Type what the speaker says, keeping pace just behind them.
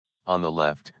on the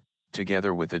left,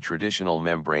 together with the traditional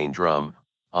membrane drum,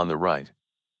 on the right.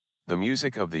 The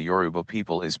music of the Yoruba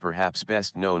people is perhaps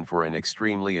best known for an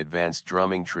extremely advanced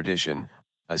drumming tradition,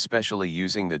 especially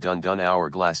using the dundun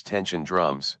hourglass tension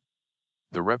drums.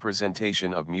 The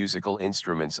representation of musical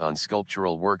instruments on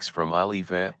sculptural works from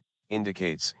Ile-Ife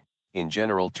indicates, in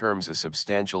general terms, a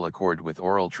substantial accord with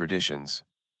oral traditions.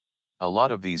 A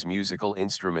lot of these musical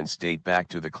instruments date back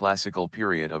to the classical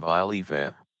period of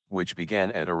Ile-Ife, which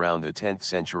began at around the 10th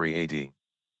century AD.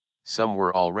 Some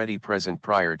were already present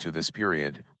prior to this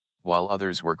period, while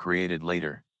others were created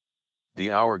later.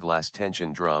 The hourglass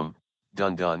tension drum,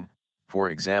 dundun, for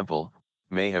example,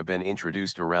 may have been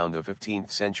introduced around the 15th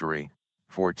century,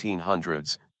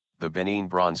 1400s. The Benin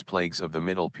bronze plaques of the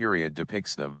middle period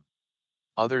depicts them.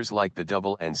 Others like the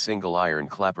double and single iron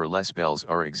clapper-less bells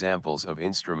are examples of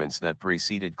instruments that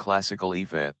preceded classical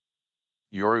Ife.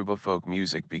 Yoruba folk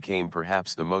music became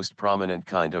perhaps the most prominent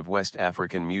kind of West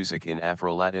African music in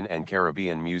Afro-Latin and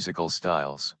Caribbean musical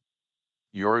styles.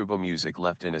 Yoruba music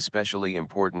left an especially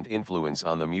important influence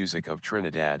on the music of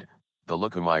Trinidad, the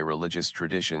Lucumai religious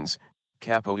traditions,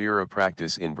 capoeira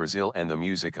practice in Brazil and the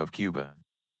music of Cuba.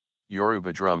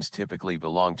 Yoruba drums typically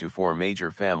belong to four major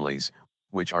families,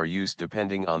 which are used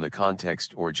depending on the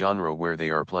context or genre where they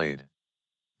are played.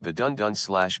 The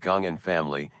dundun/gongan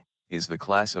family is the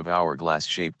class of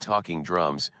hourglass-shaped talking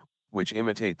drums, which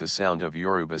imitate the sound of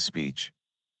Yoruba speech.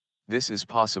 This is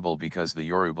possible because the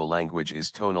Yoruba language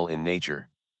is tonal in nature.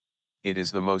 It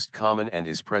is the most common and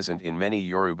is present in many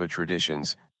Yoruba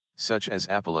traditions, such as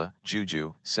Apala,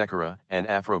 Juju, Sekara, and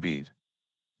Afrobeat.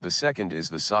 The second is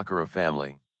the Sakara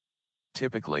family.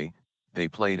 Typically, they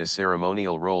played a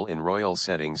ceremonial role in royal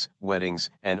settings, weddings,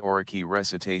 and oriki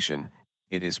recitation.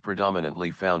 It is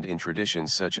predominantly found in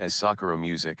traditions such as Sakara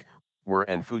music, Wur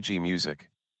and Fuji music.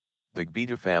 The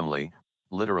Gbedu family,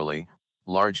 literally,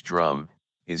 large drum,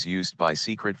 is used by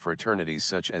secret fraternities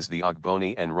such as the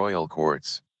Ogboni and royal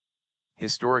courts.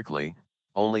 Historically,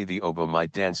 only the Oba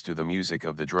might dance to the music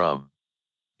of the drum.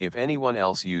 If anyone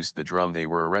else used the drum, they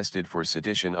were arrested for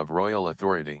sedition of royal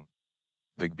authority.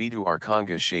 The Gbedu are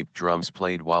conga-shaped drums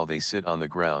played while they sit on the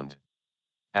ground.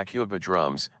 Akuba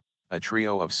drums, a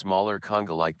trio of smaller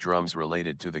conga-like drums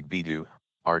related to the Gbedu,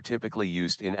 are typically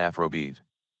used in Afrobeat.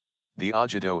 The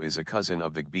Ajado is a cousin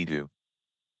of the Gbedu.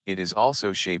 It is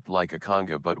also shaped like a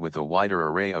conga but with a wider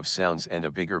array of sounds and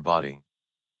a bigger body.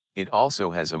 It also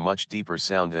has a much deeper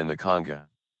sound than the conga.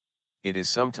 It is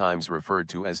sometimes referred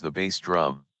to as the bass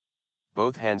drum.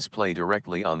 Both hands play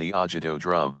directly on the Ajado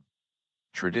drum.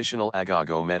 Traditional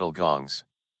Agago metal gongs.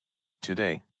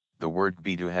 Today, the word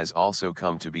Gbedu has also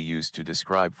come to be used to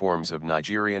describe forms of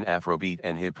Nigerian Afrobeat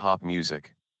and hip-hop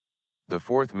music. The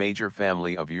fourth major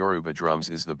family of Yoruba drums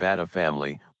is the Bata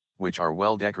family, which are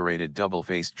well-decorated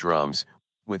double-faced drums,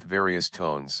 with various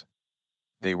tones.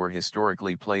 They were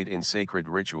historically played in sacred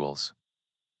rituals.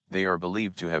 They are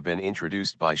believed to have been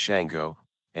introduced by Shango,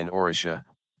 an Orisha,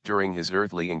 during his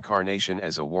earthly incarnation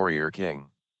as a warrior king.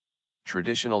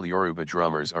 Traditional Yoruba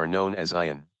drummers are known as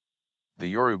Ayan. The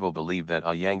Yoruba believe that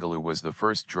Ayangalu was the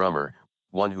first drummer,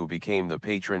 one who became the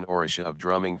patron Orisha of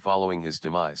drumming following his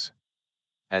demise.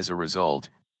 As a result,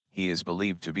 he is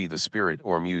believed to be the spirit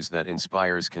or muse that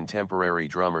inspires contemporary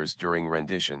drummers during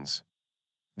renditions.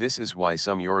 This is why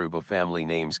some Yoruba family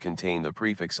names contain the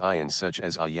prefix Ayan, such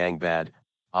as Ayangbad,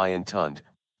 Ayantund,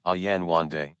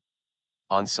 Ayanwande.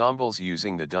 Ensembles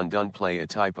using the dundun play a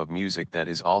type of music that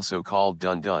is also called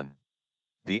dundun.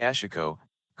 The ashiko,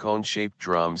 cone-shaped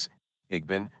drums,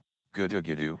 igban,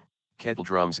 gudugudu, kettle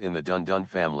drums in the dundun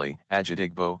family,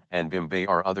 agidigbo, and bimbe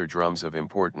are other drums of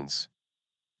importance.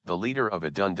 The leader of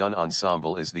a dundun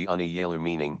ensemble is the uniyelu,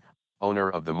 meaning, owner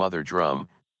of the mother drum,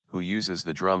 who uses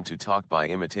the drum to talk by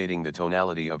imitating the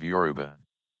tonality of Yoruba.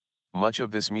 Much of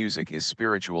this music is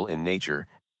spiritual in nature,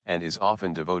 and is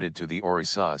often devoted to the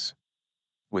orisas.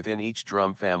 Within each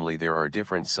drum family there are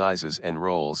different sizes and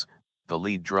roles. The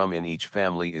lead drum in each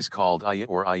family is called Aya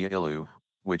or Aya-ilu,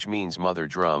 which means mother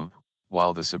drum,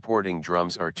 while the supporting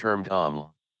drums are termed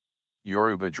aml.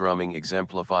 Yoruba drumming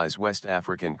exemplifies West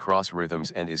African cross rhythms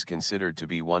and is considered to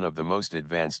be one of the most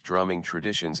advanced drumming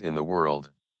traditions in the world.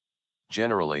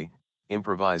 Generally,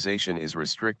 improvisation is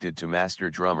restricted to master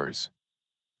drummers.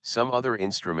 Some other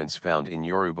instruments found in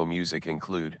Yoruba music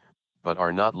include, but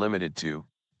are not limited to,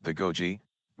 the goji,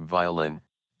 violin,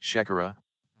 shekara,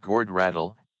 gourd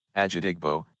rattle,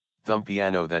 agidigbo, thumb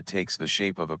piano that takes the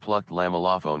shape of a plucked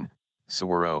lamellophone,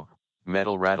 sawaro,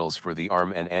 metal rattles for the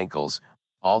arm and ankles,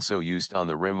 also used on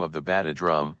the rim of the bata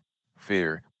drum,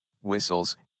 fear,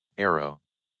 whistles, arrow.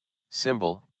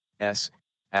 Cymbal,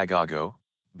 agago,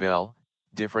 bell,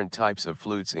 Different types of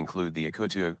flutes include the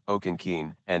akutu,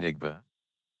 okankin, and igba.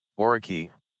 Oriki,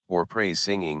 or praise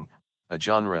singing, a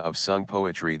genre of sung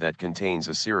poetry that contains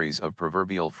a series of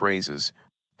proverbial phrases,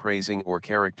 praising or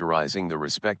characterizing the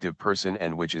respective person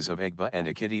and which is of Igba and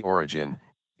Akiti origin,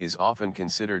 is often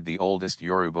considered the oldest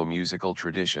Yoruba musical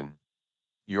tradition.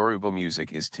 Yoruba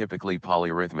music is typically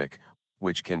polyrhythmic,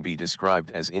 which can be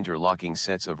described as interlocking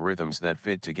sets of rhythms that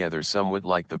fit together somewhat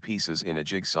like the pieces in a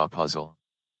jigsaw puzzle.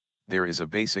 There is a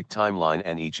basic timeline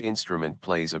and each instrument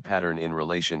plays a pattern in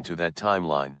relation to that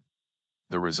timeline.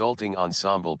 The resulting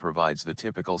ensemble provides the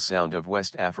typical sound of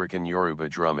West African Yoruba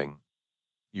drumming.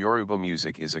 Yoruba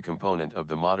music is a component of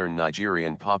the modern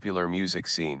Nigerian popular music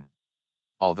scene.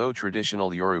 Although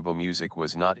traditional Yoruba music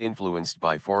was not influenced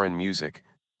by foreign music,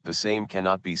 the same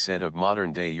cannot be said of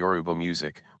modern-day Yoruba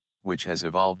music, which has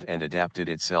evolved and adapted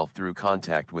itself through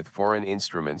contact with foreign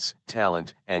instruments,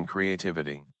 talent, and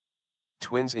creativity.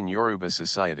 Twins in Yoruba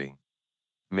society.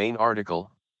 Main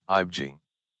article, Ibji.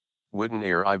 Wooden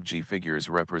air Ibji figures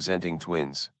representing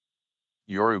twins.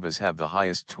 Yorubas have the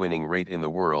highest twinning rate in the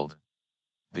world.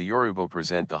 The Yoruba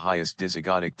present the highest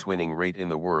dizygotic twinning rate in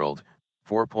the world,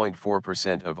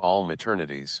 4.4% of all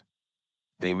maternities.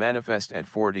 They manifest at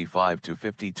 45 to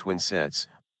 50 twin sets,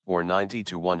 or 90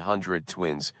 to 100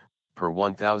 twins, per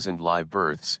 1,000 live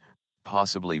births,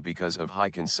 possibly because of high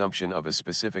consumption of a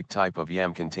specific type of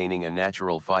yam containing a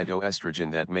natural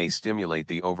phytoestrogen that may stimulate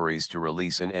the ovaries to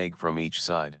release an egg from each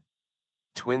side.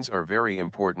 Twins are very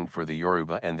important for the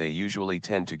Yoruba and they usually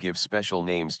tend to give special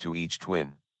names to each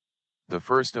twin. The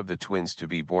first of the twins to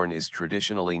be born is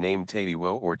traditionally named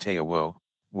Teiwo or Teawo,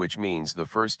 which means the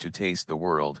first to taste the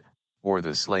world, or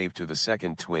the slave to the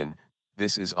second twin.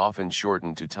 This is often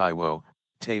shortened to Taiwo,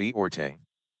 Tei or Te.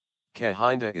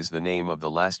 Kehinda is the name of the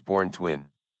last-born twin.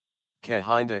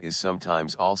 Kehinda is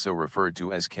sometimes also referred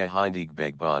to as Kehindig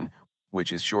Begban,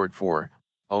 which is short for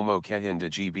Omo Kehinda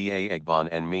Gba Egban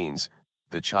and means,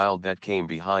 the child that came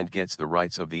behind gets the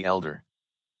rights of the elder.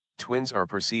 Twins are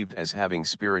perceived as having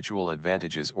spiritual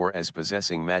advantages or as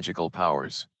possessing magical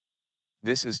powers.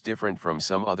 This is different from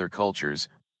some other cultures,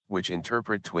 which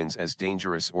interpret twins as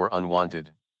dangerous or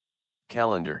unwanted.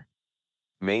 Calendar.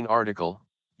 Main article,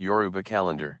 Yoruba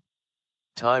calendar.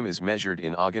 Time is measured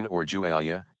in Agan or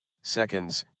Juaya,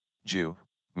 seconds, Ju,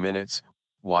 minutes,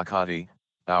 Wakati,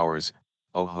 hours,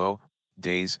 Oho,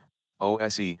 days,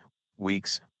 Ose,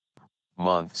 weeks,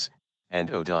 months, and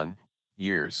Odun,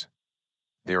 years.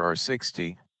 There are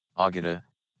 60, Agata,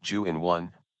 Ju in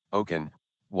 1, Okan,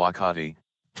 Wakati,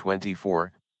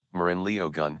 24,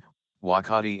 Marinliogun,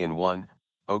 Wakati in 1,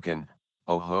 Okan,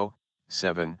 Oho,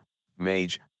 7,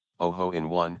 Mage, Oho in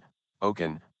 1,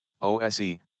 Okan,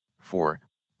 Ose, 4,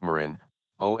 Marin,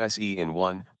 Ose in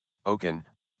 1, Okan,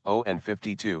 O and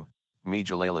 52,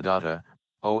 Mijalaladata,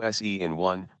 Ose in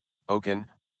 1, Okan,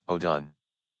 Odun.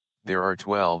 There are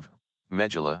 12,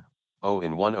 Megala, O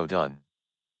in 1 Odun.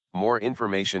 More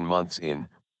information months in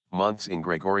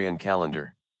Gregorian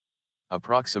calendar.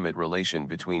 Approximate relation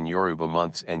between Yoruba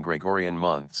months and Gregorian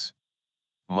months.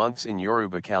 Months in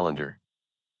Yoruba calendar.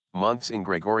 Months in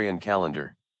Gregorian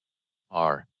calendar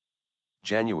are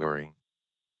January,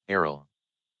 Eril,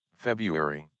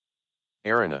 February,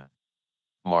 Erina,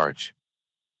 March,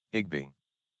 Igbi,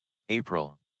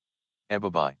 April,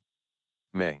 Ebabai,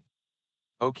 May,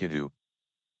 Okidu,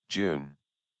 June,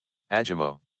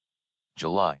 Ajimo,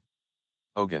 July,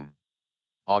 Ogun,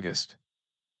 August,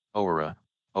 Owara,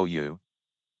 Oyu,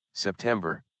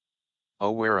 September,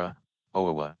 Owera,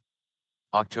 Oawa,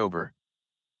 October,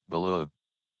 Balug,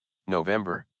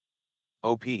 November,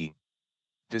 OP,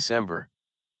 December,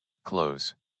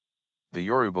 close. The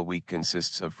Yoruba week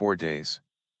consists of 4 days.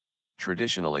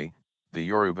 Traditionally, the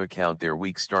Yoruba count their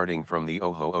week starting from the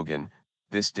Oho Ogun.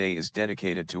 This day is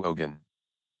dedicated to Ogun.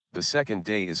 The second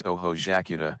day is Oho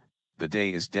Jakuta, the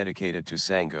day is dedicated to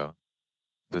Sango.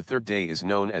 The third day is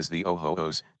known as the Oho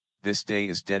Os, this day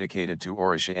is dedicated to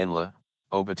Orisha Enla,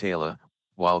 Obatala,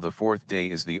 while the fourth day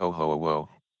is the Oho Awo,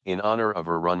 in honor of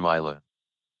Orunmila.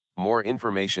 More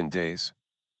information days.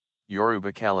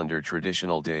 Yoruba calendar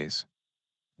traditional days.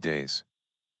 Days.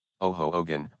 Oho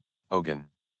Ogun, Ogun.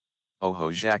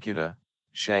 Oho Jakuta,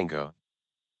 Shango.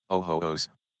 Oho Os,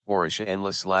 Orisha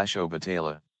Enla /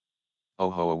 Obatala.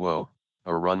 Oho Awo,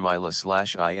 Orunmila /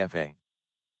 Ifa.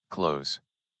 Close.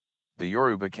 The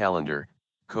Yoruba calendar,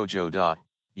 Kojo Da,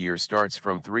 year starts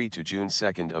from 3 to June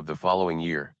 2nd of the following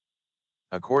year.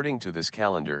 According to this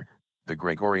calendar, the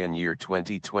Gregorian year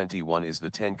 2021 is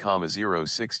the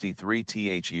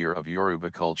 10,063th year of Yoruba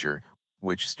culture,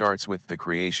 which starts with the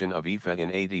creation of Ifa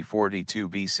in AD 42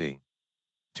 BC.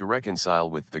 To reconcile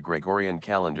with the Gregorian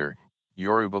calendar,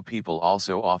 Yoruba people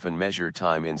also often measure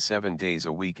time in 7 days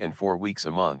a week and 4 weeks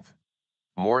a month.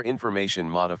 More information: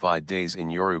 modified days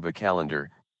in Yoruba calendar,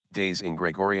 days in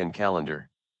Gregorian calendar.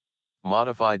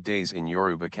 Modified days in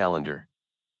Yoruba calendar.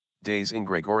 Days in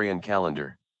Gregorian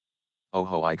calendar.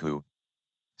 Ohoiku.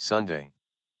 Sunday.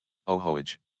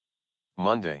 Ohoaj.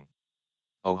 Monday.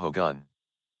 Ohogun.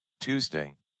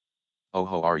 Tuesday.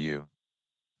 Ohoru.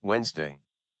 Wednesday.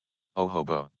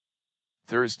 Ohobo.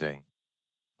 Thursday.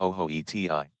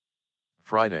 Ohoeti.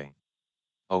 Friday.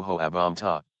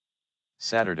 Ohoabamta.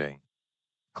 Saturday.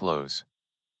 Close.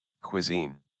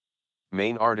 Cuisine.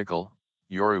 Main article: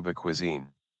 Yoruba cuisine.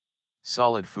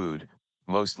 Solid food,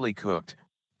 mostly cooked,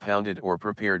 pounded or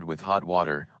prepared with hot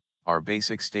water, are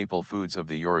basic staple foods of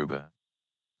the Yoruba.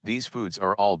 These foods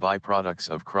are all byproducts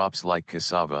of crops like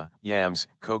cassava, yams,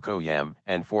 cocoa yam,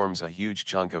 and forms a huge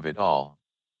chunk of it all.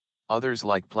 Others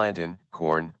like plantain,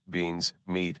 corn, beans,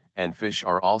 meat, and fish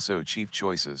are also chief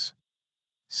choices.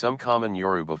 Some common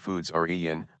Yoruba foods are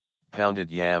iyan, pounded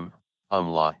yam,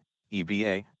 umla,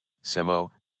 eba,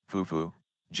 semo, fufu,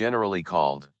 generally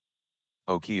called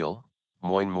okil,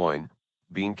 moin moin,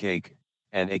 bean cake,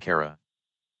 and akara.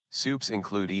 Soups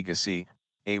include igasi,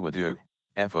 awadu,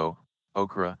 efo,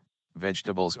 okra.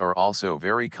 Vegetables are also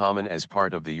very common as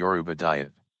part of the Yoruba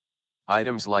diet.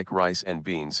 Items like rice and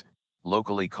beans,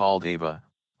 locally called ava,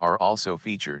 are also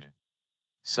featured.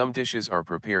 Some dishes are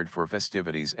prepared for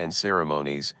festivities and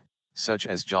ceremonies, such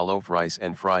as jollof rice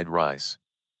and fried rice.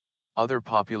 Other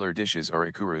popular dishes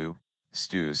are ikuru,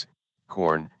 stews,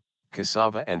 corn,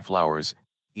 cassava and flours,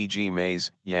 e.g.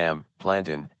 maize, yam,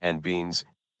 plantain, and beans,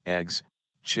 eggs,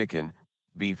 chicken,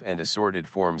 beef and assorted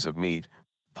forms of meat.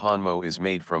 Ponmo is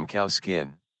made from cow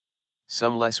skin.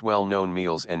 Some less well-known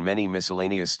meals and many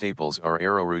miscellaneous staples are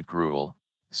arrowroot gruel,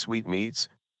 sweetmeats,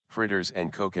 fritters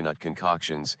and coconut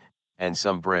concoctions, and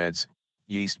some breads,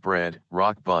 yeast bread,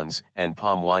 rock buns, and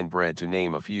palm wine bread to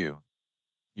name a few.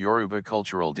 Yoruba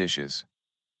cultural dishes.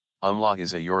 Umla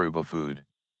is a Yoruba food.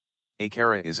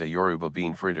 Akara is a Yoruba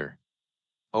bean fritter.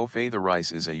 Ofe the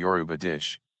rice is a Yoruba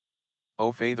dish.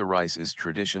 Ofe the rice is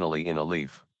traditionally in a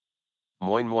leaf.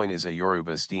 Moin moin is a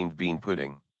Yoruba steamed bean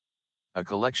pudding. A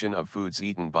collection of foods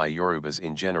eaten by Yorubas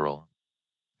in general.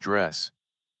 Dress.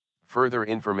 Further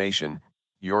information: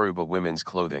 Yoruba women's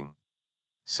clothing.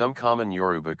 Some common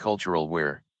Yoruba cultural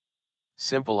wear.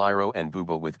 Simple iro and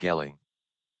buba with geli.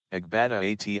 Agbada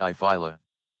ati fila.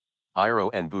 Iro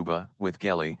and buba with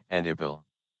geli and ipil.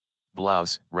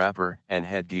 Blouse, wrapper, and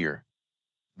headgear.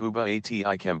 Buba ati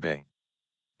kembe.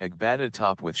 Agbada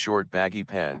top with short baggy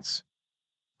pants.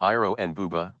 Iro and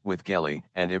buba with geli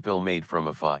and ipil made from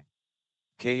afi.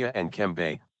 Kaya and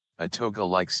kembe, a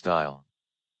toga-like style.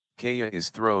 Kaya is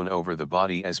thrown over the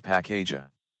body as pakaja.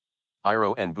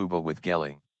 Iro and buba with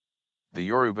geli. The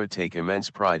Yoruba take immense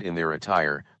pride in their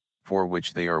attire, for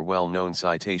which they are well known.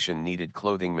 Citation needed: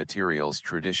 clothing materials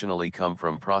traditionally come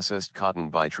from processed cotton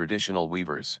by traditional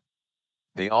weavers.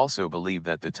 They also believe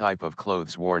that the type of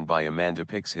clothes worn by a man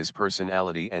depicts his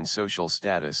personality and social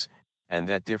status, and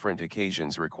that different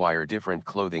occasions require different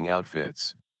clothing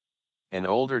outfits. An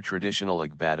older traditional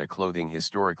agbada clothing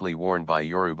historically worn by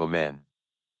Yoruba men.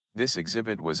 This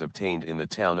exhibit was obtained in the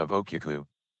town of Okyaku.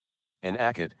 An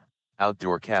akit,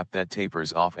 outdoor cap that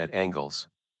tapers off at angles.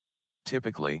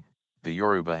 Typically, the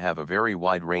Yoruba have a very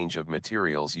wide range of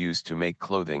materials used to make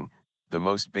clothing, the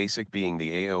most basic being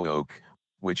the Ao oak,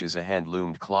 which is a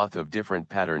hand-loomed cloth of different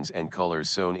patterns and colors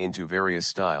sewn into various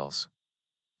styles.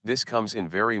 This comes in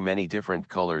very many different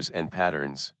colors and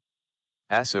patterns.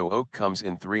 Aso oak comes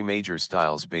in 3 major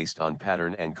styles based on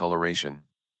pattern and coloration.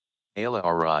 Ala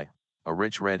Ri, a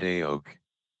rich red A oak.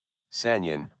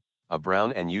 Sanyan, a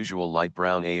brown and usual light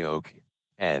brown A oak,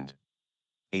 and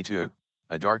Atu,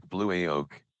 a dark blue A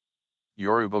oak.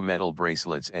 Yoruba metal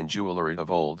bracelets and jewelry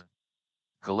of old.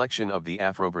 Collection of the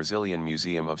Afro-Brazilian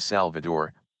Museum of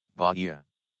Salvador, Bahia.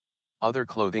 Other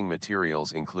clothing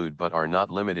materials include but are not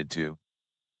limited to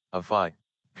afi,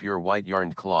 pure white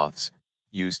yarned cloths,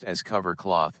 used as cover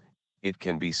cloth. It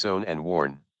can be sewn and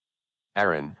worn.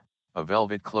 Aran, a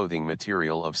velvet clothing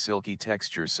material of silky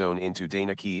texture sewn into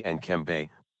danaki and kembe,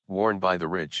 worn by the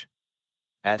rich.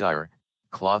 Attire,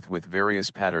 cloth with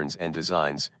various patterns and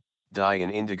designs, dye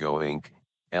in indigo ink,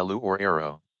 elu or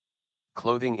arrow.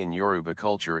 Clothing in Yoruba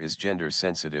culture is gender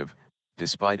sensitive,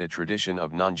 despite a tradition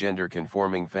of non-gender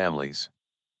conforming families.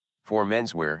 For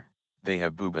menswear, they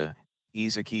have buba,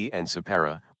 izaki and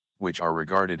sapara, which are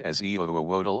regarded as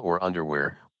iowodal or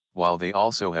underwear, while they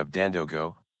also have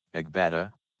dandogo, agbada,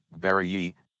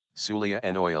 barayi, sulia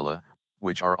and oyola,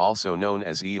 which are also known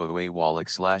as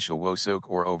iowawalik/awosok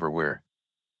or overwear.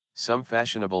 Some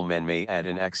fashionable men may add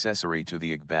an accessory to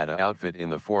the Agbada outfit in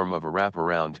the form of a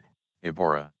wraparound,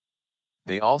 ibora.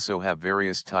 They also have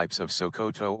various types of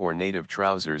sokoto or native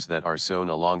trousers that are sewn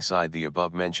alongside the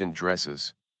above-mentioned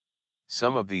dresses.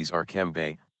 Some of these are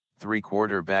kembe,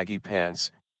 three-quarter baggy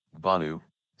pants, banu,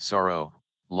 saro,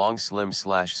 long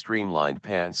slim/streamlined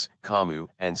pants, kamu,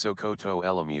 and sokoto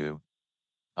elamu.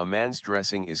 A man's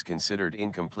dressing is considered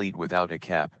incomplete without a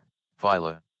cap,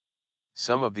 fila.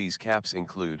 Some of these caps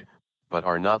include, but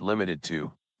are not limited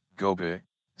to, gobe,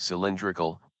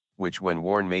 cylindrical, which when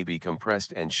worn may be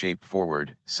compressed and shaped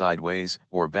forward, sideways,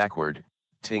 or backward,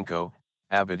 tinko,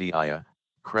 abadiya,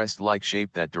 crest-like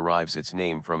shape that derives its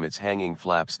name from its hanging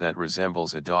flaps that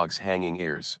resembles a dog's hanging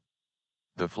ears.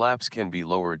 The flaps can be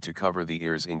lowered to cover the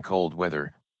ears in cold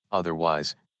weather,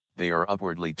 otherwise, they are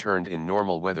upwardly turned in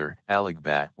normal weather.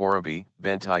 Aligba, Orabi,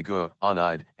 Bentigu,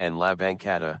 Onaid, and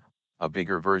Labankata, a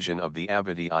bigger version of the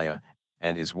abadiya,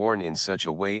 and is worn in such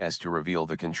a way as to reveal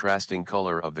the contrasting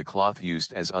color of the cloth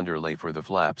used as underlay for the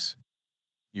flaps.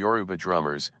 Yoruba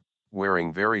drummers,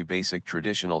 wearing very basic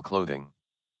traditional clothing.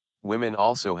 Women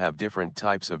also have different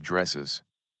types of dresses.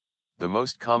 The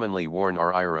most commonly worn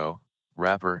are iro,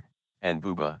 wrapper, and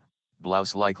buba,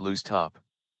 blouse-like loose top.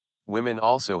 Women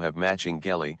also have matching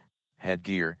geli,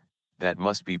 headgear, that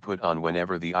must be put on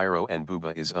whenever the iro and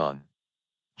buba is on.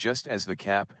 Just as the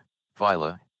cap,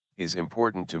 fila, is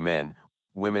important to men,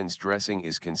 women's dressing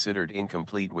is considered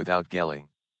incomplete without geli.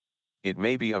 It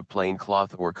may be of plain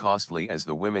cloth or costly as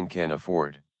the women can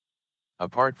afford.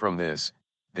 Apart from this,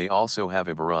 they also have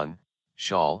ibarun,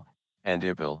 shawl, and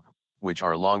ipil, which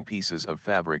are long pieces of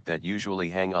fabric that usually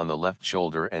hang on the left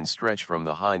shoulder and stretch from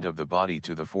the hind of the body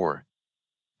to the fore.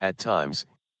 At times,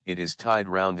 it is tied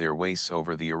round their waists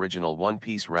over the original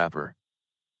one-piece wrapper.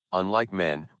 Unlike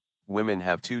men, women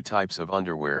have two types of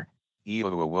underwear,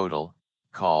 iowawodal,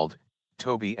 called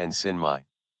tobi and sinmai.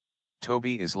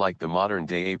 Tobi is like the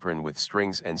modern-day apron with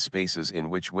strings and spaces in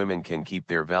which women can keep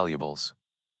their valuables.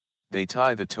 They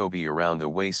tie the tobi around the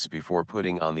waists before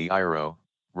putting on the iro,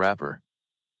 wrapper.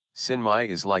 Sinmai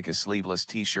is like a sleeveless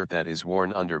t-shirt that is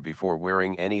worn under before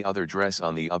wearing any other dress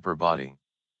on the upper body.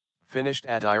 Finished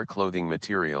attire clothing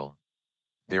material.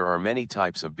 There are many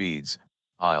types of beads,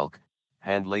 ilk,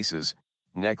 hand laces,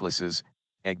 necklaces,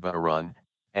 egba arun,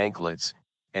 anklets,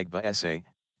 egba esse,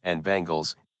 and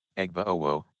bangles, egba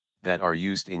owo, that are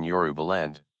used in Yoruba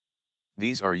land.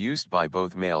 These are used by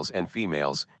both males and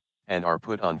females, and are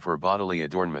put on for bodily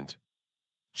adornment.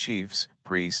 Chiefs,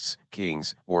 priests,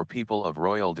 kings, or people of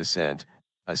royal descent,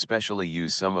 especially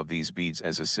use some of these beads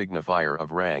as a signifier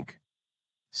of rank.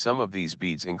 Some of these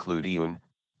beads include iun,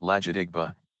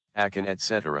 lajadigba, akan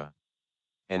etc.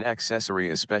 An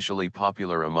accessory especially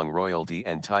popular among royalty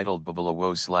and titled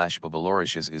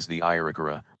babalawo/babalorishes is the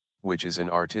irikara, which is an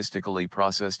artistically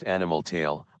processed animal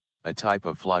tail, a type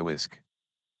of fly whisk.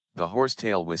 The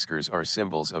horsetail whiskers are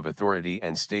symbols of authority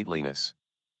and stateliness.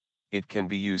 It can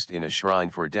be used in a shrine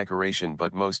for decoration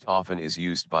but most often is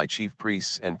used by chief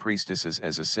priests and priestesses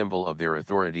as a symbol of their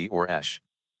authority or ash.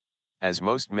 As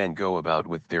most men go about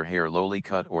with their hair lowly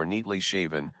cut or neatly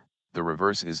shaven, the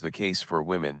reverse is the case for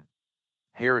women.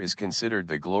 Hair is considered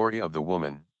the glory of the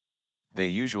woman. They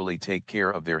usually take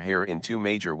care of their hair in two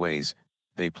major ways,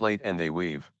 they plait and they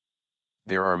weave.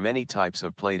 There are many types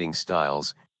of plaiting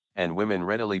styles, and women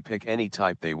readily pick any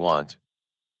type they want.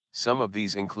 Some of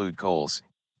these include coals,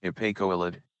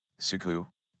 ipecoelid, suku,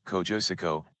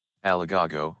 kojosiko,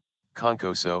 aligago,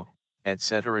 konkoso,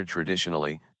 etc.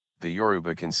 Traditionally, the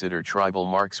Yoruba consider tribal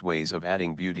marks ways of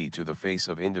adding beauty to the face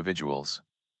of individuals.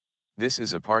 This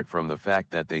is apart from the fact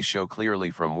that they show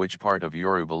clearly from which part of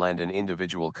Yoruba land an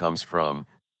individual comes from,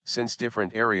 since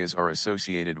different areas are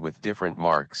associated with different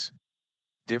marks.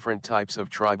 Different types of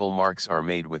tribal marks are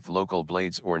made with local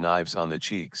blades or knives on the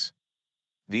cheeks.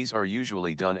 These are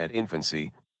usually done at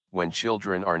infancy, when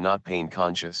children are not pain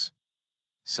conscious.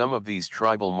 Some of these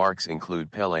tribal marks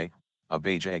include Pele,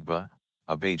 Abeja-Egba,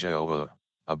 Abeja-Owa,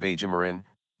 Abeja-Marin,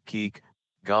 Keek,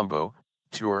 Gombo,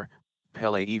 Tur,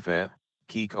 Pele-Ife,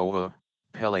 Keek-Owa,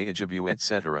 Pele-Ijabu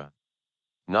etc.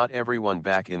 Not everyone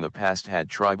back in the past had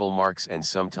tribal marks and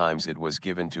sometimes it was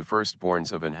given to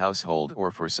firstborns of an household or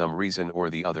for some reason or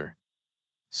the other.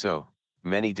 So,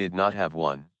 many did not have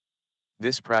one.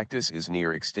 This practice is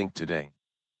near extinct today.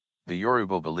 The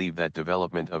Yoruba believe that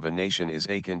development of a nation is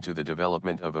akin to the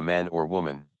development of a man or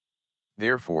woman.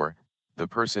 Therefore, the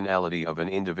personality of an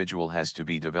individual has to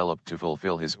be developed to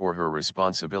fulfill his or her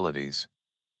responsibilities.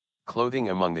 Clothing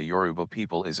among the Yoruba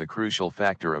people is a crucial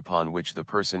factor upon which the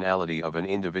personality of an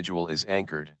individual is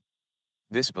anchored.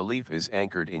 This belief is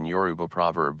anchored in Yoruba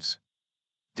proverbs.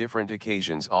 Different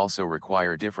occasions also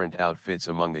require different outfits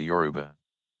among the Yoruba.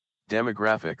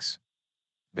 Demographics.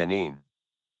 Benin.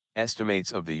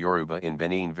 Estimates of the Yoruba in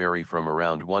Benin vary from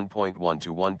around 1.1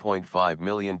 to 1.5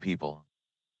 million people.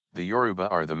 The Yoruba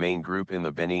are the main group in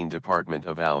the Benin department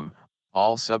of Aum,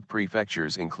 all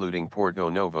sub-prefectures including Porto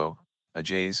Novo,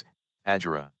 Ajay,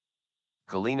 Ajara.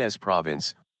 Colines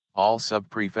province, all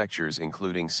sub-prefectures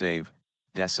including Save,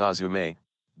 Dasazume,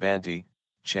 Banti,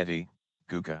 Cheti,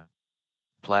 Guka.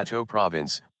 Plateau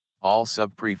province, all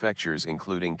sub-prefectures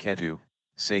including Ketu,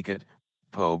 Saket,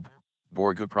 Pobe,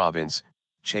 Borgu province,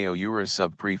 Cheoyura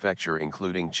sub-prefecture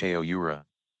including Cheoyura.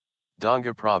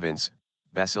 Donga province,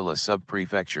 Basila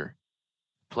sub-prefecture.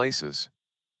 Places.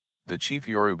 The chief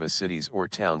Yoruba cities or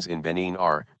towns in Benin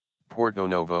are, Porto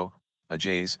Novo,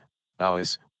 Ajay,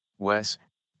 Awas, Wes,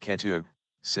 Ketu,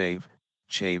 Save,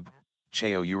 Chabe,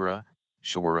 Cheoyura,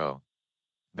 Shawaro.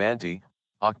 Banti,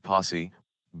 Akpasi,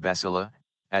 Basila,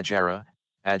 Ajara,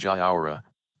 Ajayaura,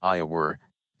 Ayawur,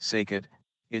 Saket,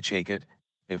 Ichaket,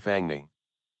 Ifangni.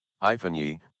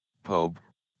 Ifanyi, Pobe,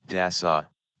 Dasa,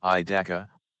 Idaka,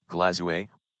 Glazue,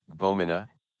 Bomina,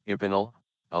 Ipinal,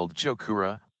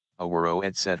 Uldjokura, Awaro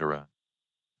etc.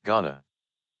 Ghana.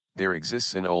 There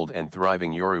exists an old and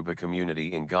thriving Yoruba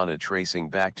community in Ghana tracing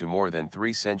back to more than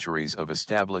 3 centuries of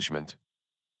establishment.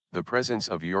 The presence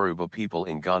of Yoruba people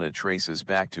in Ghana traces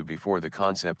back to before the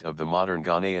concept of the modern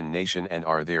Ghanaian nation and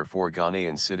are therefore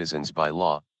Ghanaian citizens by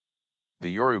law. The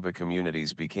Yoruba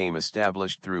communities became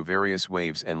established through various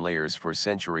waves and layers for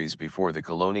centuries before the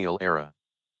colonial era.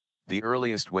 The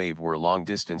earliest wave were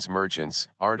long-distance merchants,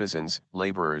 artisans,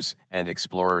 laborers, and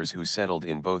explorers who settled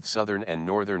in both southern and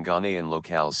northern Ghanaian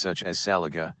locales such as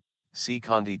Salaga,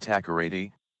 Sekondi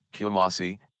Takoradi,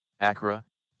 Kumasi, Accra,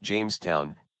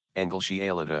 Jamestown, Engelshi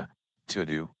Alida,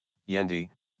 Tudu, Yendi,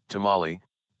 Tamale,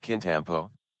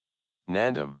 Kintampo.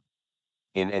 Nandam.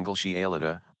 In Engelshi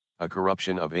Alida, a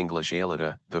corruption of English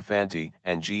Alida, the Fanti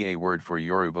and Ga word for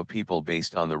Yoruba people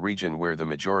based on the region where the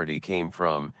majority came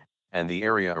from, and the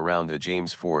area around the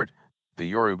James Fort, the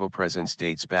Yoruba presence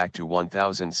dates back to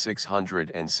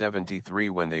 1673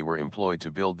 when they were employed to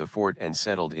build the fort and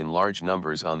settled in large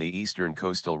numbers on the eastern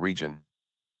coastal region.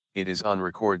 It is on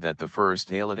record that the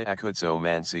first Alida Akutso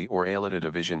Mansi or Alida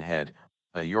division head,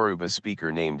 a Yoruba speaker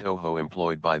named Oho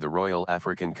employed by the Royal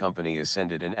African Company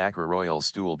ascended an Accra royal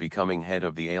stool becoming head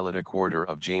of the Alida quarter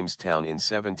of Jamestown in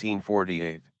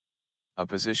 1748. A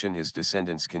position his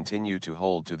descendants continue to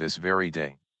hold to this very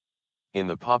day. In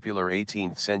the popular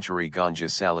 18th century Ganja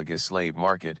Salaga slave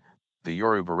market, the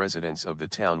Yoruba residents of the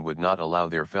town would not allow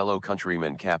their fellow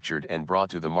countrymen captured and brought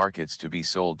to the markets to be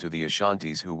sold to the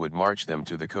Ashantis who would march them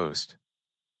to the coast.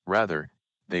 Rather,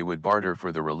 they would barter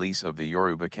for the release of the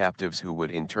Yoruba captives who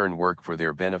would in turn work for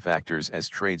their benefactors as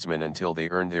tradesmen until they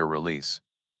earned their release.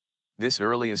 This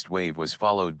earliest wave was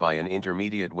followed by an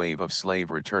intermediate wave of slave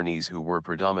returnees who were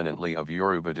predominantly of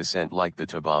Yoruba descent like the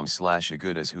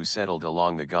Tabam/Agudas who settled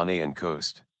along the Ghanaian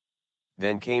coast.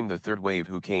 Then came the third wave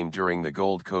who came during the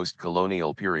Gold Coast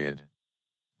colonial period.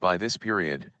 By this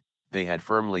period, they had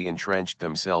firmly entrenched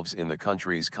themselves in the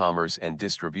country's commerce and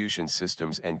distribution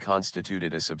systems and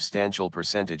constituted a substantial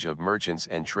percentage of merchants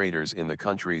and traders in the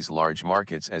country's large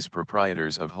markets as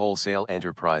proprietors of wholesale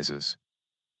enterprises.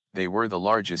 They were the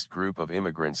largest group of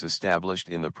immigrants established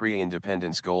in the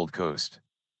pre-independence Gold Coast.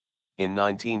 In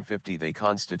 1950 they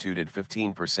constituted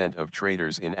 15% of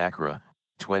traders in Accra,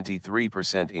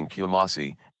 23% in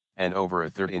Kumasi, and over a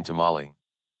third in Tamale.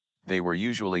 They were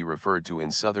usually referred to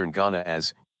in southern Ghana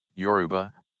as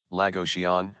Yoruba,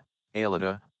 Lagosian,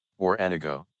 Alida, or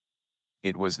Anago.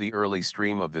 It was the early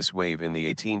stream of this wave in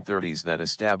the 1830s that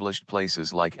established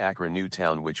places like Accra New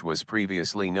Town, which was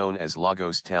previously known as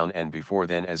Lagos Town and before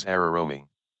then as Araromi.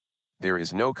 There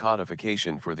is no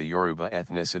codification for the Yoruba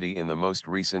ethnicity in the most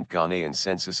recent Ghanaian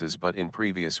censuses, but in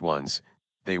previous ones,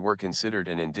 they were considered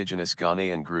an indigenous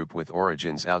Ghanaian group with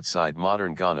origins outside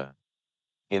modern Ghana.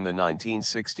 In the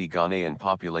 1960 Ghanaian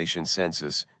population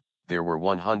census, there were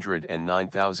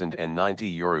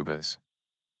 109,090 Yorubas.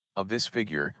 Of this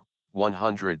figure,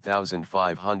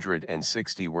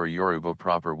 100,560 were Yoruba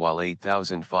proper while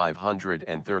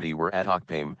 8,530 were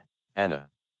Atokpame, Anna.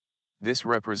 This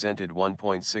represented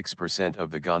 1.6%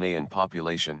 of the Ghanaian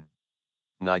population.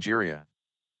 Nigeria.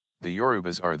 The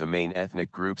Yorubas are the main ethnic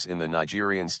groups in the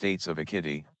Nigerian states of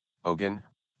Ekiti, Ogun,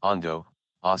 Ondo,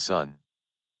 Osun,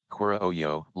 Kwara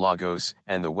Oyo, Lagos,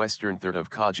 and the western third of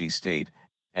Kaji state,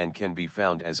 and can be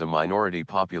found as a minority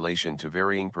population to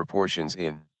varying proportions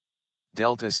in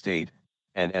Delta State,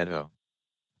 and Edo.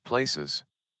 Places.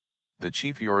 The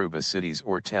chief Yoruba cities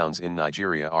or towns in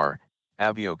Nigeria are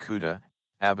Abeokuta,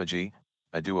 Abuja,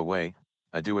 Aduawe,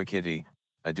 Aduakiti,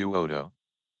 Aduodo.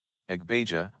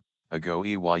 Agbeja, Ago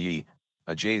Iwayi,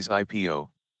 Ajays Ipo,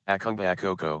 Akungba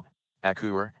Akoko,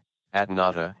 Akur,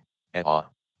 Atanata, Ea,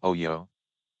 Oyo.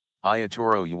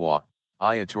 Ayatoro Yuwa,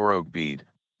 Ayatoro Gbede,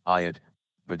 Ayat,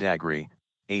 Badagri,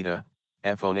 Ada,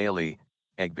 Efonali,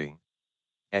 Egbe.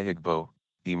 Ehigbo,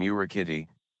 Emurakiti,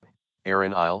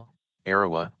 Aaron Isle,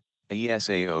 Arawa,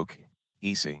 Esaok,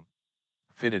 Isi.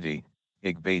 Fididi,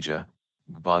 Igbeja,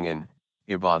 Gbangan,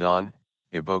 Ibadan,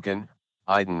 Ibokan,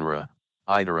 Idenra,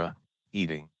 Idara,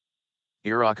 Edi.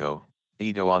 Irako,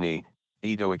 Idoani,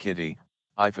 Idoakiti,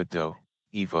 Ifito,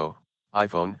 Ifo,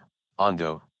 iPhone,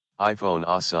 Ondo, iPhone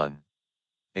Asun.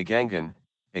 Igangan,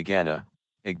 Igana,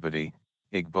 Igbadi,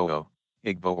 Igboo,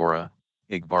 Igboora,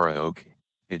 Igbaraok,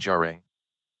 Ijare.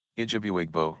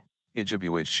 Ijabuigbo,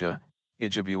 Ijabuitsha,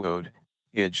 Ijabuod,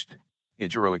 Ijt,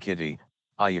 Ijaroakiti,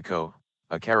 Ayako,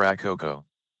 Akarakoko.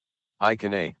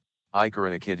 Ikane,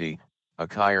 Ikarakiti,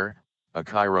 Akair,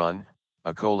 Akairon,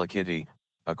 Akolakiti,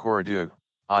 Akoradu,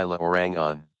 Ila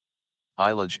Orangon.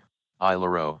 Ilaj,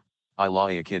 Ilaro,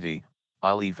 Ilayakiti,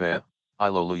 Ilifa,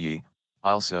 Iloluyi,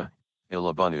 Ilsa,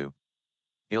 Ilabunu.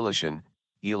 Ilishan,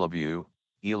 Ilabu,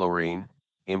 Ilorine,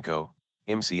 Imko,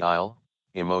 Imsiil,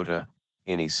 Imota,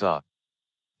 Inisa.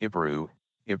 Iparu,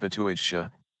 Ipatuitsha,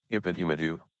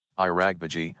 Ipatumadu,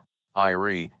 Iragbaji,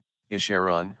 Iri,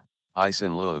 Isharon,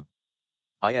 Isanlug.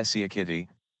 Isiakiti,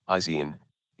 Isian,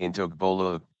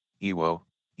 Intogbolug, Iwo,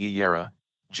 Iyera,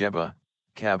 Jeba,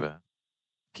 Kaba.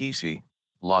 Kishi,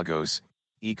 Lagos,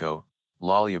 Iko,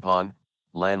 Laliapan,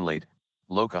 Lanlate,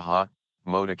 Lokaha,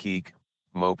 Motakik,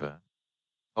 Mopa.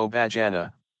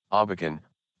 Obajana, Abakan,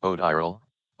 Odiral,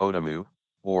 Odamu,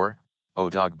 or,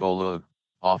 Odogbolug,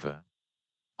 Offa.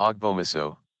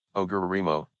 Ogbomiso,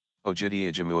 Ogurimo,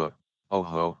 Ojidiajamua,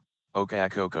 Oho,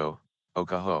 Okakoko,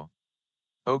 Okaho.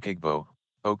 Okigbo,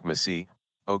 Okmasi,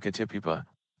 Okatipipa,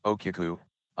 Okiku,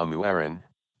 Amuaran,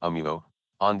 Amuo,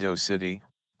 Ondo City,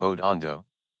 Odondo.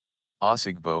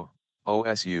 Osigbo,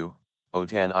 OSU,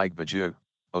 Otan Igbaju,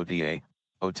 Oda,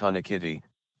 Otanakiti,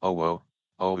 Owo,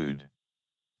 Oud.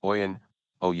 Oyan,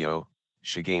 Oyo,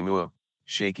 Shigemua,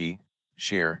 Shaki,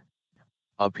 Share.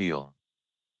 Appeal.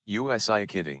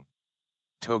 Usiakiti.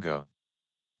 Togo.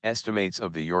 Estimates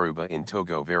of the Yoruba in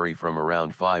Togo vary from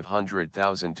around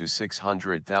 500,000 to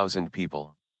 600,000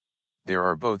 people. There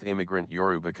are both immigrant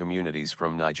Yoruba communities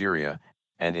from Nigeria,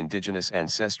 and indigenous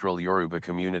ancestral Yoruba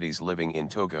communities living in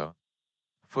Togo.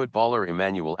 Footballer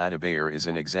Emmanuel Adebayor is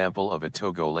an example of a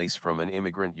Togolese from an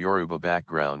immigrant Yoruba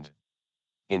background.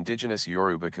 Indigenous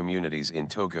Yoruba communities in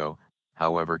Togo,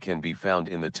 however, can be found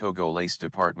in the Togolese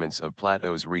departments of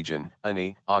Plateaus region,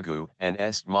 Ani, Agu, and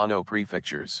Est Mono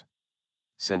prefectures.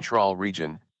 Central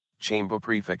region, Chamba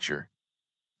prefecture.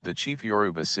 The chief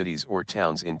Yoruba cities or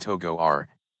towns in Togo are,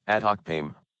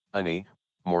 Atokpame, Ani,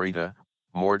 Morita,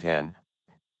 Mortan,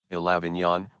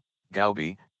 Ilavignon,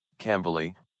 Gaubi,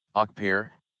 Kambali,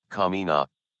 Okpere, Kamina.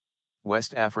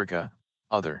 West Africa,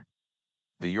 Other.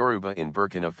 The Yoruba in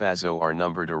Burkina Faso are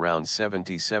numbered around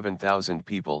 77,000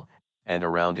 people, and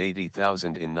around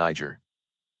 80,000 in Niger.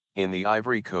 In the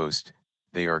Ivory Coast,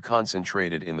 they are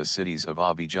concentrated in the cities of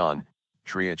Abidjan,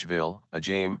 Triacheville,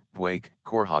 Ajame, Bouake,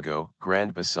 Korhago,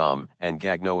 Grand Bassam, and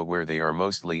Gagnoa, where they are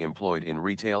mostly employed in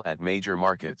retail at major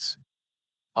markets.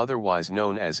 Otherwise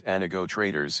known as Anago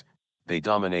traders, they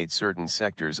dominate certain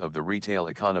sectors of the retail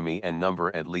economy and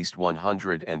number at least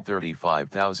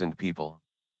 135,000 people.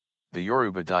 The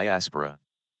Yoruba diaspora.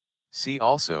 See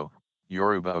also,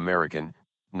 Yoruba American,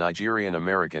 Nigerian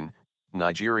American,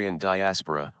 Nigerian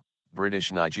diaspora,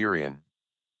 British Nigerian.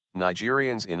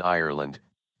 Nigerians in Ireland,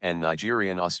 and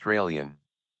Nigerian Australian.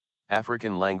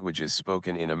 African languages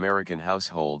spoken in American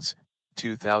households,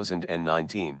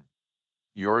 2019.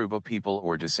 Yoruba people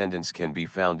or descendants can be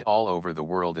found all over the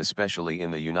world, especially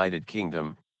in the United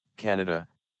Kingdom, Canada,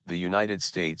 the United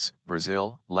States,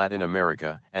 Brazil, Latin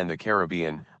America, and the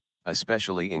Caribbean,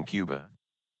 especially in Cuba.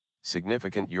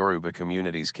 Significant Yoruba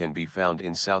communities can be found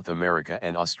in South America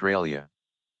and Australia.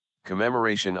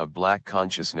 Commemoration of Black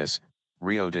Consciousness,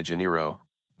 Rio de Janeiro,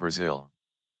 Brazil.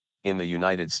 In the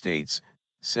United States,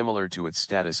 similar to its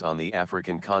status on the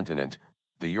African continent,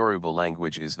 the Yoruba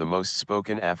language is the most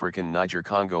spoken African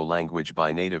Niger-Congo language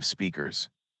by native speakers.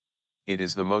 It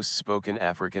is the most spoken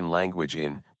African language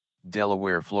in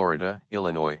Delaware, Florida,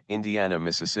 Illinois, Indiana,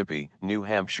 Mississippi, New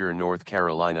Hampshire, North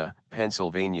Carolina,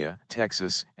 Pennsylvania,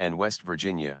 Texas, and West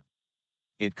Virginia.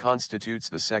 It constitutes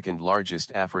the second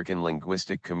largest African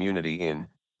linguistic community in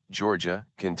Georgia,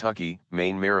 Kentucky,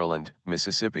 Maine, Maryland,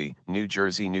 Mississippi, New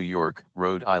Jersey, New York,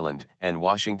 Rhode Island, and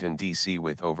Washington, D.C.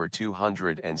 with over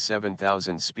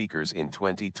 207,000 speakers in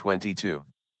 2022.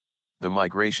 The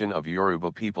migration of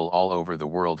Yoruba people all over the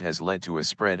world has led to a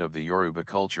spread of the Yoruba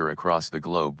culture across the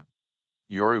globe.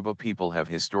 Yoruba people have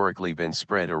historically been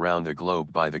spread around the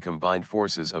globe by the combined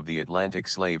forces of the Atlantic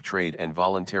slave trade and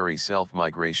voluntary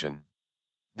self-migration.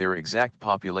 Their exact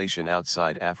population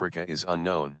outside Africa is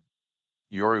unknown.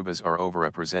 Yorubas are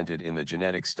overrepresented in the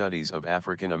genetic studies of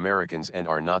African Americans and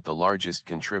are not the largest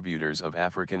contributors of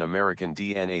African American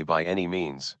DNA by any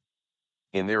means.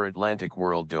 In their Atlantic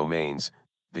world domains,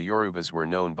 the Yorubas were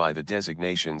known by the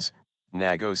designations,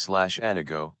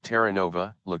 Nago/Anago,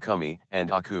 Terranova, Lukumi, and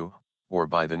Aku, or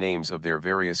by the names of their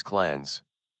various clans.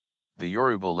 The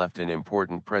Yoruba left an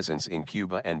important presence in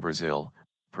Cuba and Brazil,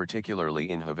 particularly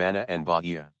in Havana and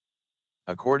Bahia.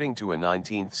 According to a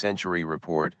 19th century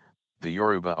report, the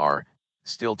Yoruba are,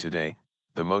 still today,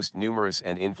 the most numerous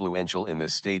and influential in the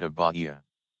state of Bahia.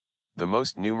 The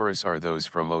most numerous are those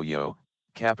from Oyo,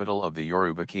 capital of the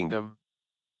Yoruba kingdom.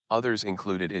 Others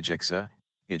included Ijexa,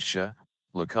 Itsha,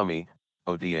 Lukumi,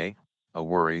 Odia,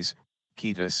 Awaris,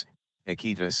 Kitas,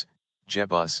 Iquitas,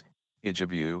 Jebus,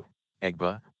 Ijebu,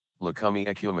 Egba, Lukumi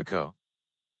Ekumako,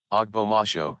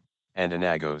 Ogbomasho, and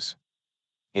Anagos.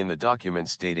 In the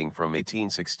documents dating from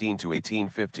 1816 to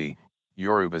 1850,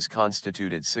 Yorubas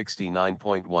constituted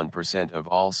 69.1% of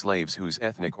all slaves whose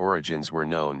ethnic origins were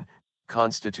known,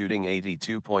 constituting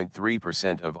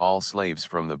 82.3% of all slaves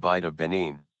from the Bight of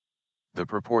Benin. The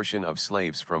proportion of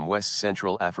slaves from West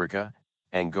Central Africa,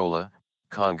 Angola,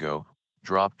 Congo,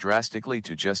 dropped drastically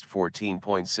to just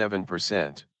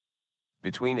 14.7%.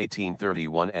 Between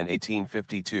 1831 and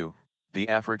 1852, the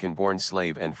African-born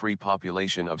slave and free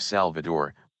population of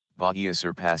Salvador, Bahia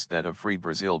surpassed that of free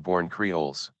Brazil-born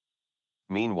Creoles.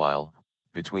 Meanwhile,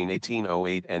 between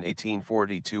 1808 and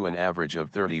 1842 an average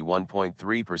of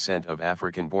 31.3% of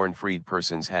African-born freed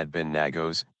persons had been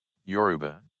Nagos,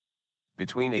 Yoruba.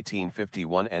 Between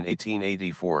 1851 and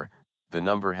 1884, the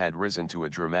number had risen to a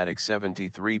dramatic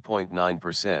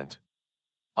 73.9%.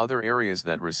 Other areas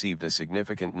that received a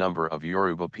significant number of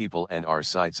Yoruba people and are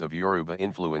sites of Yoruba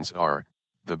influence are,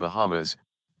 the Bahamas,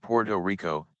 Puerto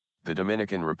Rico, the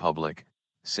Dominican Republic,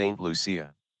 St.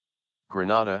 Lucia,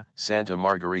 Grenada, Santa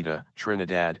Margarita,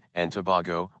 Trinidad and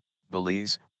Tobago,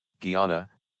 Belize, Guyana,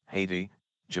 Haiti,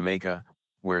 Jamaica,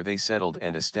 where they settled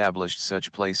and established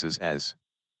such places as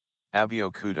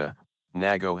Abeokuta,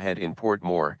 Nago Head in Port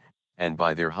Moore, and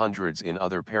by their hundreds in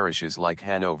other parishes like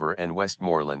Hanover and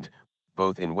Westmoreland,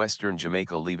 both in western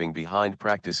Jamaica, leaving behind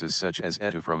practices such as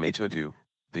Etu from Etutu,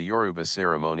 the Yoruba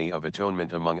ceremony of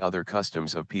atonement among other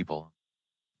customs of people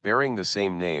bearing the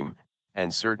same name,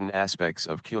 and certain aspects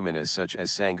of Cumanas such as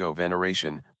Sango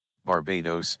veneration,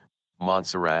 Barbados,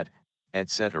 Montserrat,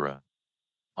 etc.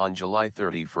 On July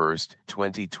 31,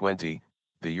 2020,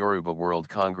 the Yoruba World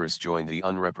Congress joined the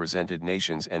Unrepresented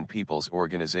Nations and Peoples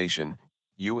Organization,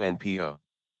 UNPO.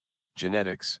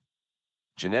 Genetics.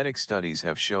 Genetic studies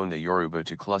have shown the Yoruba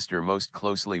to cluster most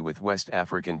closely with West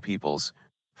African peoples,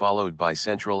 followed by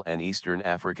Central and Eastern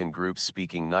African groups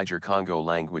speaking Niger-Congo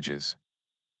languages.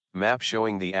 Map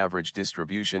showing the average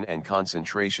distribution and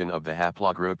concentration of the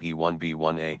haplogroup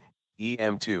E1b1a,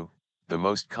 EM2, the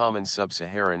most common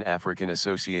sub-Saharan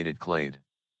African-associated clade.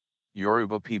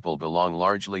 Yoruba people belong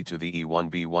largely to the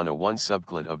E1b1a1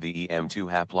 subclade of the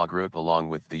EM2 haplogroup along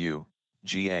with the U,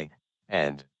 Ga,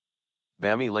 and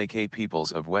Bamileke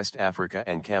peoples of West Africa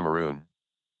and Cameroon.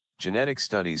 Genetic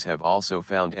studies have also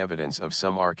found evidence of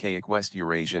some archaic West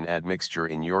Eurasian admixture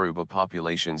in Yoruba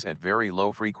populations at very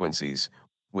low frequencies,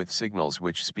 with signals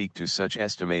which speak to such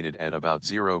estimated at about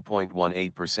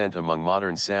 0.18% among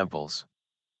modern samples.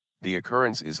 The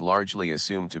occurrence is largely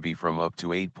assumed to be from up to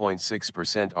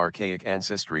 8.6% archaic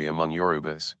ancestry among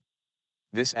Yorubas.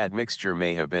 This admixture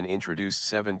may have been introduced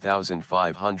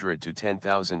 7,500 to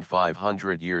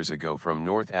 10,500 years ago from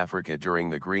North Africa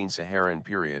during the Green Saharan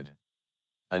period.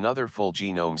 Another full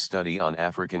genome study on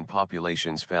African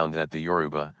populations found that the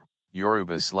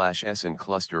Yoruba/Esan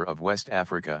cluster of West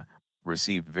Africa,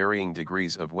 received varying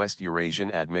degrees of West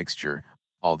Eurasian admixture,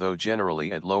 although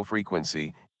generally at low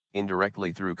frequency,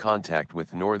 indirectly through contact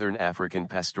with Northern African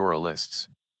pastoralists.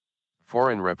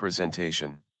 Foreign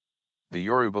representation. The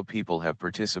Yoruba people have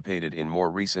participated in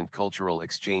more recent cultural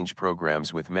exchange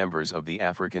programs with members of the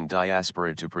African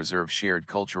diaspora to preserve shared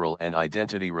cultural and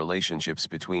identity relationships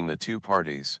between the two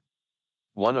parties.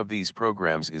 One of these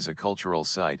programs is a cultural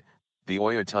site, the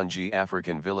Oyotunji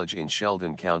African Village in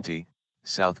Sheldon County,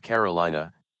 South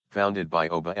Carolina, founded by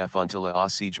Oba Efuntila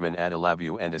Osijman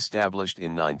Adelabu and established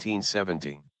in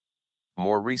 1970.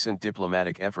 More recent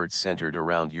diplomatic efforts centered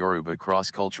around Yoruba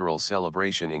cross-cultural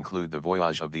celebration include the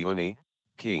voyage of the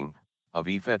King of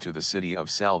Ife to the city of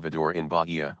Salvador in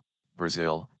Bahia,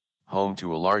 Brazil, home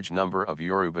to a large number of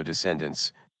Yoruba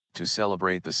descendants, to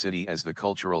celebrate the city as the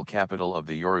cultural capital of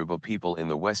the Yoruba people in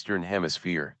the Western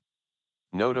Hemisphere.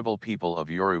 Notable people of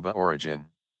Yoruba origin.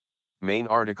 Main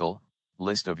article,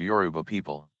 List of Yoruba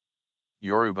people.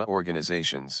 Yoruba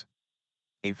organizations.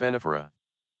 Afenifera.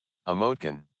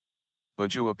 Amotkin.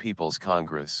 Ojua People's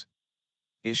Congress.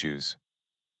 Issues.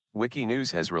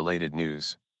 Wikinews has related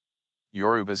news.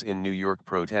 Yorubas in New York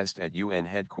protest at UN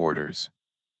headquarters.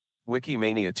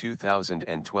 Wikimania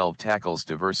 2012 tackles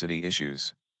diversity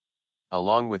issues.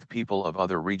 Along with people of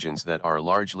other regions that are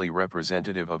largely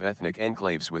representative of ethnic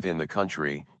enclaves within the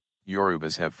country,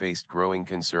 Yorubas have faced growing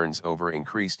concerns over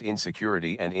increased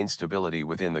insecurity and instability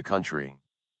within the country.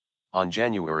 On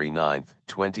January 9,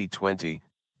 2020,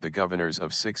 the governors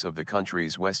of 6 of the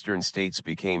country's western states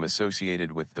became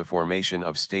associated with the formation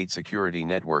of state security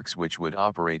networks which would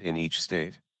operate in each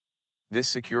state. This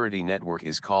security network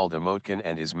is called Amotkin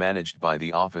and is managed by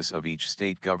the office of each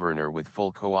state governor with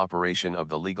full cooperation of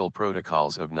the legal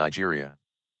protocols of Nigeria.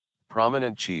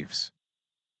 Prominent chiefs.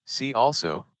 See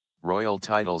also, royal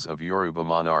titles of Yoruba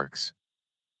monarchs.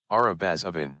 Ara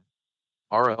Bazavin.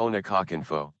 Ara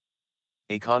Onakakanfo.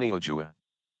 Akani Ojua.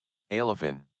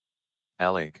 Alafin.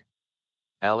 Alake.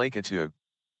 Alakatug.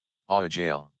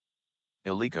 Aajale.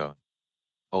 Iliko.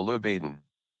 Olubaden.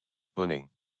 Uni.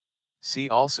 See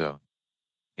also.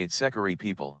 Itsekari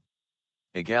people.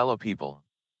 Igala people.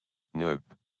 Nup.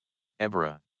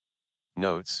 Ebra.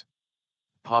 Notes.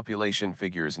 Population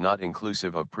figures not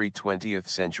inclusive of pre-20th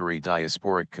century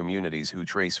diasporic communities who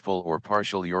trace full or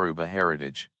partial Yoruba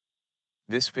heritage.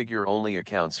 This figure only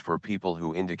accounts for people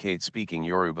who indicate speaking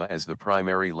Yoruba as the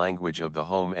primary language of the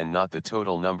home and not the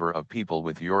total number of people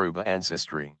with Yoruba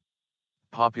ancestry.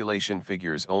 Population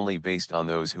figures only based on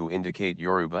those who indicate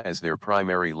Yoruba as their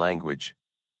primary language.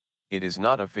 It is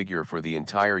not a figure for the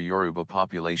entire Yoruba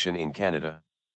population in Canada.